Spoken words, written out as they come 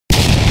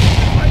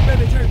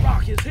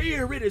is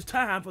here. It is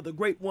time for the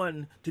great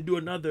one to do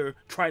another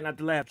Try Not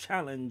to Laugh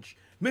challenge.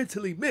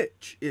 Mentally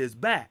Mitch is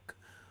back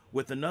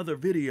with another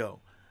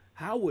video.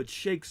 How would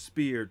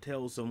Shakespeare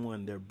tell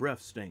someone their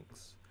breath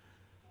stinks?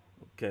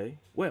 Okay,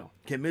 well,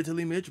 can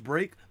Mentally Mitch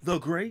break the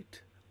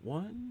great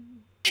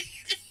one?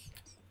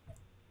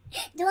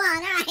 Do all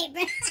right,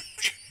 bro.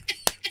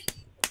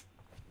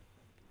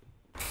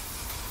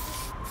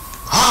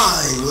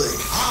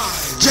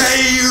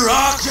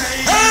 J-Rocc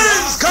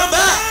has come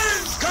back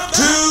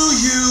to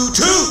you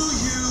too.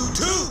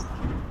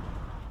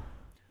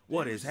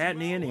 What is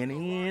happening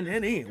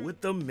in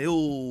with the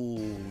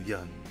millions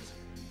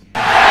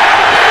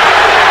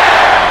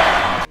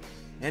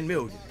and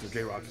millions of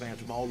J-Rocc fans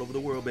from all over the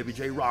world? Baby,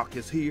 J-Rocc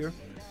is here.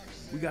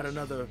 We got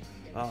another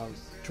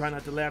Try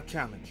Not to Laugh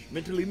challenge.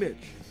 Mentally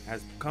Mitch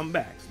has come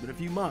back. It's been a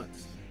few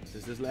months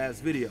since this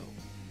last video.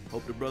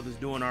 Hope the brother's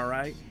doing all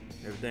right.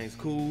 Everything's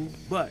cool,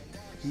 but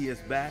he is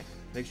back.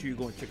 Make sure you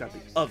go and check out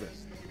the other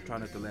Try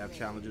Not to Laugh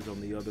challenges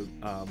on the other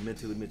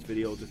Mentally Mitch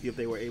videos to see if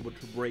they were able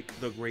to break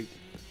the great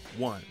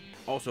one.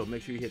 Also,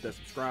 make sure you hit that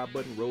subscribe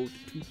button. Road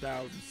to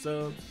 2,000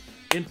 subs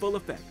in full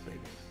effect, baby.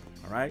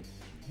 All right?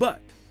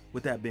 But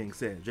with that being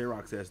said,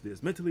 J-Rocc says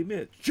this. Mentally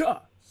Mitch,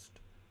 just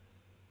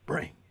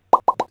bring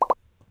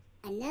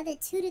Another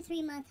 2 to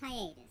 3 month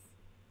hiatus.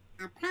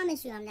 I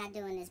promise you I'm not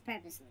doing this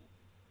purposely.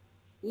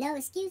 No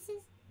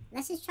excuses.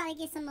 Let's just try to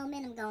get some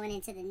momentum going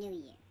into the new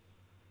year.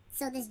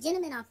 So this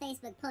gentleman on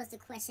Facebook posted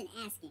a question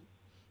asking,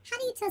 how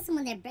do you tell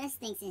someone their breath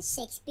stinks in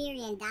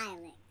Shakespearean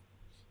dialect?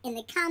 And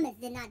the comments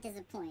did not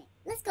disappoint.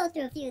 Let's go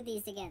through a few of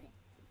these together.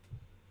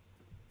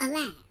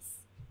 Alas,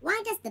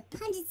 why does the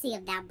pungency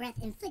of thy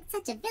breath inflict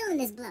such a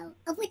villainous blow,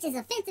 of which is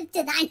offensive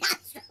to thy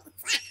nostrils?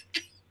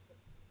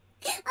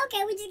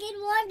 Okay, we just getting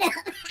warmed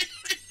up.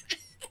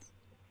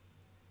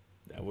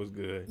 That was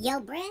good. Your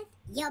breath.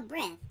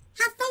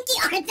 How funky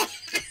are they?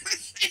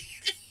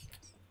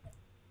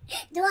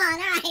 Do all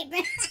right, bro.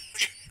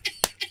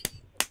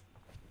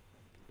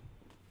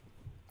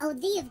 Oh,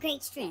 thee of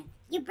great strength,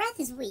 your breath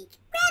is weak.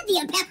 Grab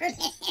thee a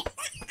peppermint.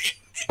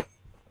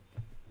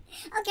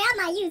 Okay, I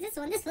might use this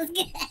one. This one's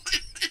good.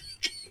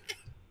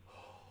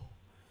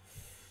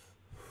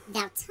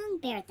 Thou tongue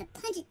beareth the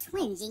pungent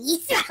twinge in ye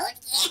throat.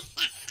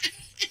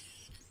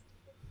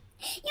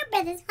 Your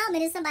breath is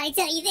humming if somebody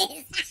tell you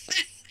this.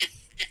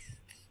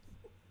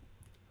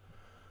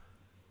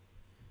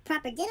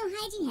 Proper dental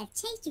hygiene has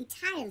chased you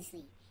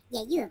tirelessly,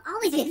 yet you have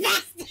always been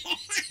faster.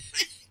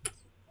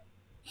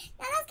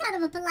 Now that's kind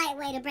of a polite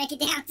way to break it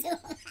down to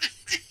him.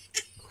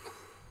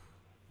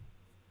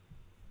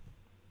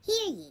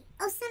 Hear ye,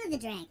 O son of the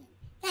dragon,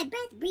 thy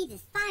breath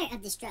breatheth fire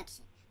of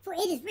destruction, for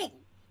it is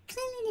written,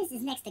 cleanliness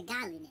is next to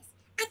godliness.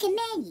 I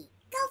command ye,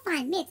 go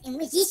find mints in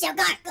which ye shall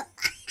gargle.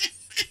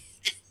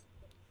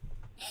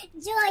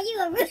 Joy, you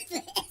are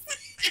ruthless.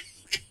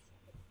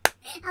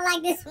 I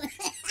like this one.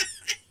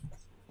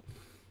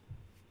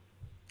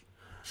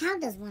 How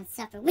does one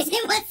suffer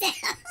within oneself?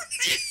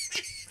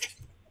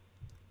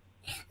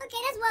 Okay,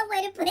 that's one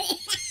way to put it.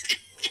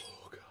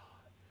 Oh, God.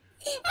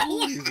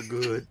 Oh, these are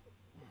good.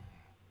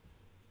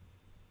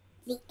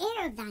 The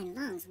air of thine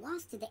lungs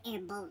wafts through the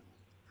air boldly,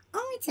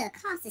 only to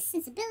accost the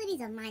sensibilities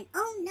of mine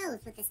own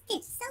nose with a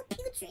stench so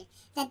putrid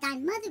that thy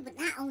mother would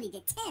not only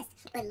detest,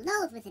 but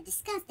loathe with a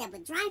disgust that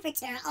would drive her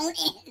to her own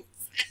ends.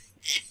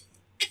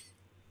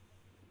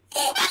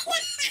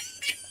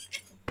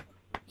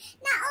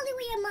 Not only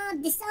will your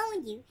mom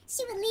disown you,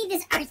 she would leave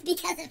this earth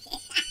because of it.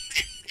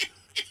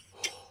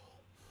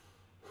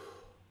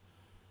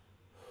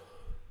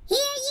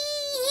 Hear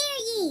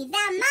ye,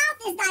 thy mouth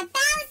is thy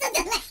phallus of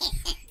the land.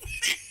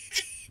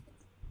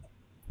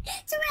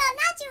 Terrell,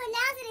 not you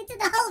announcing it to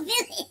the whole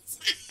village.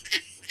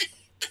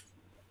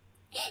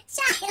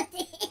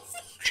 Childish.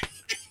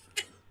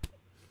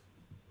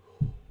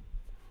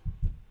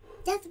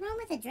 Doth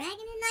roameth a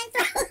dragon in thy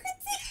throat?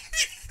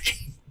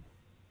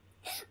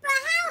 Bro,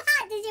 how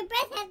hot does your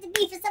breath have to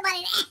be for somebody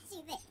to ask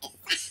you this?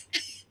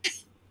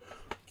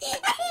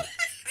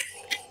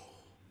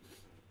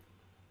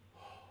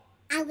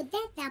 I would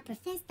that thou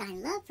profess thy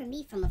love for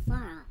me from afar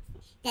off,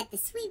 that the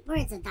sweet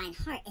words of thine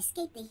heart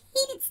escape the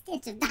heated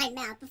stench of thy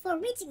mouth before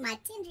reaching my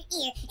tender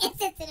ear and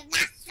sensitive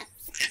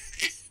nostrils.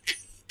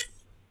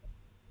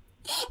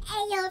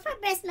 Hey, yo, if her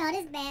breath smell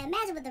this bad,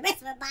 imagine what the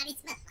rest of her body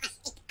smells like.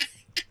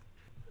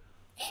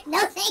 No,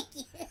 thank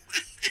you.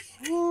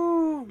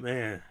 Oh,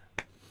 man.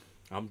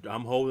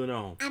 I'm holding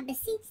on. I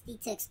beseech thee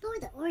to explore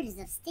the orders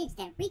of stench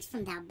that reach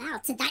from thy bowel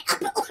to thy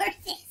upper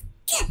orifice.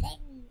 Good God.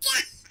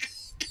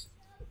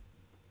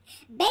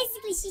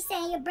 Basically, she's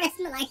saying your breath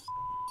smell like.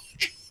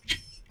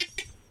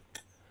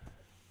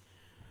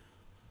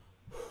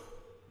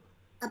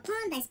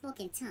 Upon thy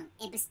spoken tongue,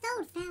 and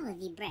bestowed foul of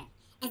thee breath,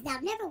 as thou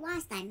never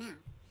washed thy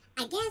mouth,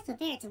 I gasped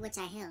with air to which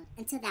I held,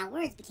 until thy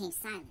words became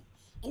silent.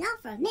 An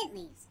offer of mint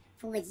leaves,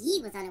 for which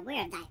ye was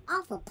unaware of thy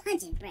awful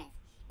pungent breath.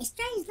 A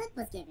strange look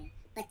was given,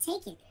 but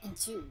taken and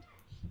chewed.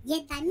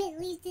 Yet thy mint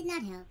leaves did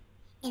not help.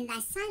 In thy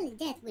silent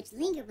death, which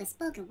lingered with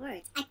spoken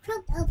words, I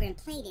croaked over and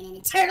played in an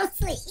eternal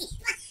sleep.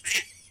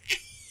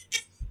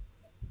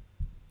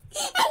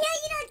 Hey, yo,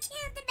 you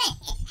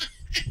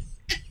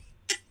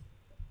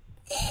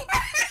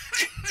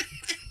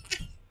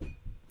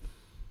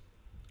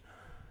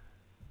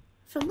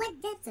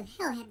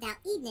hell have thou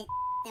eaten it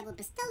that will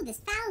bestow this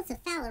foulest of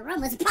foul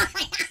aromas upon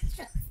my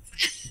nostrils?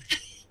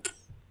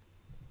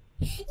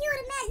 You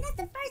would imagine that's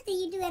the first thing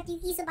you do after you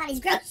eat somebody's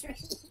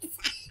groceries.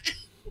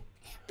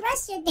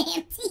 Brush your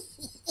damn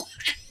teeth.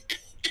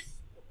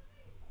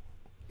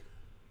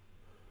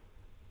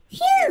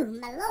 Phew,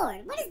 my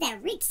lord, what is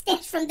that reek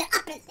stench from the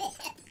upper lip?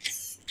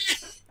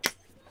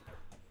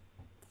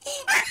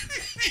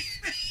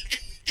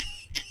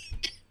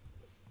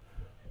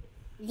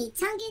 The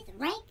tongueth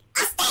rank a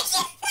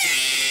station.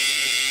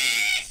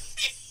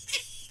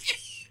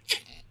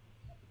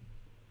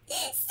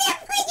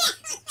 Simply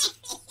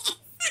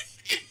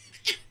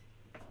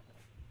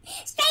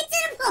straight to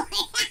the point.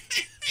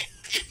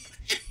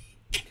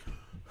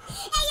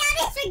 Hey, y'all,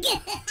 this was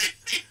good.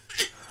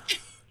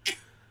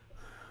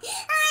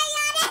 Alright,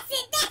 y'all, that's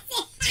it.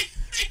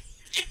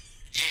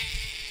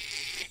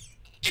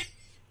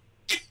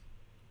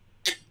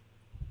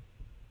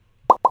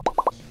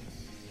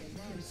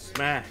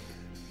 Smack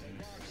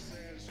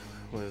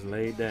was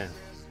laid down.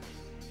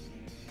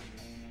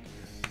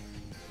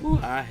 Ooh,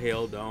 I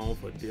held on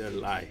for dear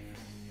life.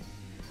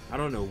 I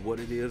don't know what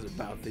it is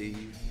about the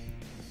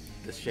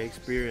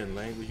Shakespearean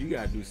language. You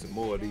gotta do some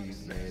more of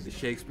these, man. The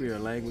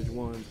Shakespearean language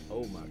ones.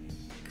 Oh my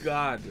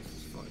God, this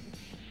was funny.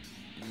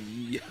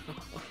 Yeah.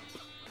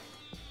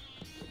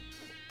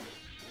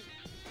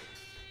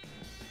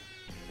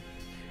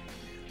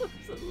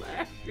 That's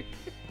hilarious.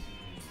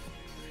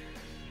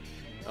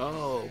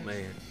 Oh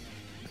man.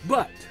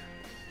 But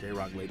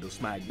J-Rocc laid those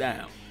smack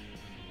down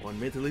on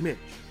Mentally Mitch.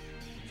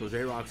 So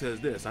J-Rocc says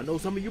this: I know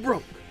some of you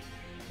broke.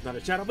 Not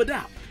a shadow of a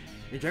doubt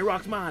in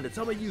J-Rocc's mind that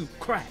some of you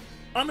cracked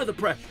under the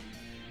pressure.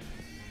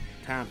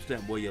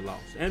 Timestamp where you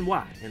lost and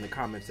why in the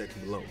comment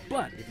section below.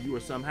 But if you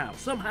are somehow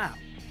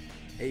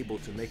able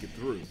to make it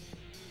through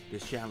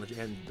this challenge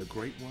and the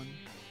great one,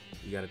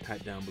 you gotta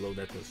type down below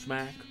that the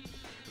smack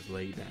was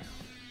laid down.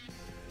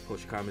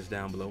 Post your comments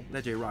down below.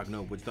 Let J-Rocc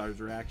know what you thought of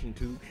his reaction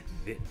to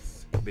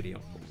this video.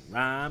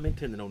 I'm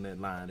intending on that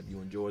line. If you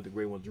enjoyed the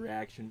great one's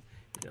reaction,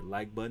 hit that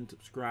like button,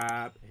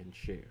 subscribe, and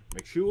share.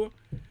 Make sure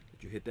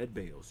that you hit that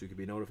bell so you can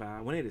be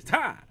notified when it is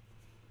time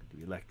to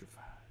be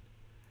electrified.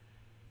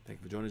 Thank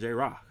you for joining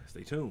J-Rocc.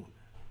 Stay tuned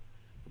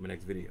for my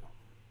next video.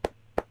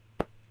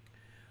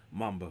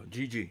 Mamba,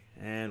 GG,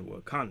 and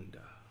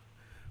Wakanda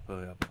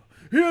forever.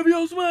 If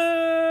you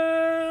smell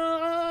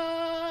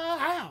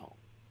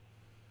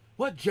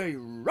what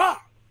J-Rocc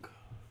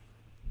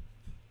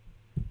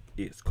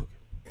is cooking.